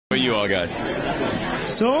Where are you all guys?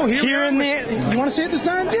 So here in the... You want to say it this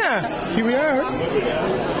time? Yeah. Here we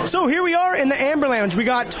are. So here we are in the Amber Lounge. We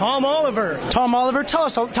got Tom Oliver. Tom Oliver, tell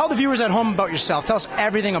the viewers at home about yourself. Tell us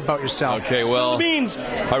everything about yourself. Okay, well, beans.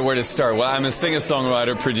 Where to start? Well, I'm a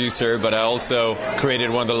singer-songwriter, producer, but I also created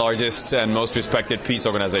one of the largest and most respected peace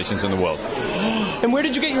organizations in the world. And where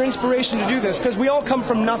did you get your inspiration to do this? Because we all come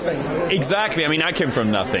from nothing. Exactly. I mean, I came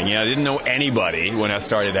from nothing. I didn't know anybody when I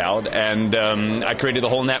started out, and I created the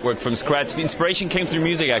whole network from scratch. The inspiration came through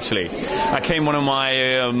music, actually. I came one of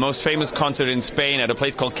my most famous concerts in Spain at a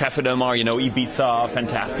place called Café del Mar, Ibiza,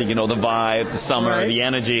 fantastic, the vibe, the summer, right. The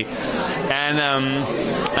energy. And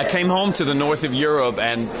I came home to the north of Europe,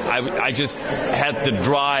 and I just had the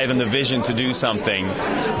drive and the vision to do something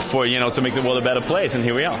for, to make the world a better place, and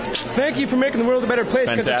here we are. Thank you for making the world a better place,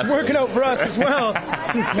 because it's working out for us as well.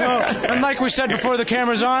 And like we said before the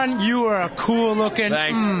camera's on, you are a cool looking.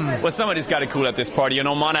 Thanks. Well, somebody's got it cool at this party.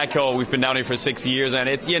 Monaco, we've been down here for 6 years, and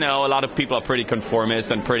it's, a lot of people are pretty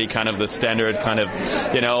conformist and pretty kind of the standard kind of,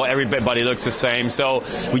 everybody looks the same. So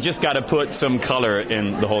we just got to put some color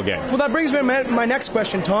in the whole game. Well, that brings me to my next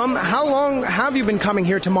question, Tom. How long have you been coming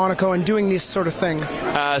here to Monaco and doing this sort of thing?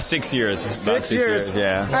 6 years. 6 years.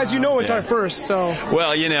 Yeah. As you know, it's our first, so.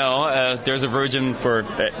 Well, there's a virgin for,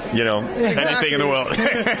 anything in the world.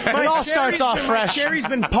 It all starts off fresh. Cherry's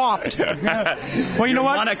been popped. Well, you know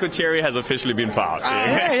what? Monaco cherry has officially been popped.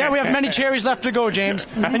 Yeah, we have many cherries left to go, James.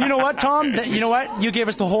 And you know what, Tom? You know what? You gave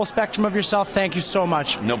us the whole spectrum of yourself. Thank you so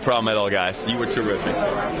much. No problem at all, guys. You were terrific.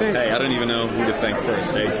 Thanks. Hey, I don't even know who to thank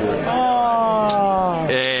first. Hey, oh.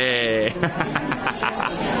 Hey.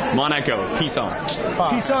 Monaco, peace on.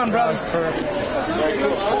 Peace on, brother.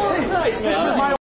 Nice, man.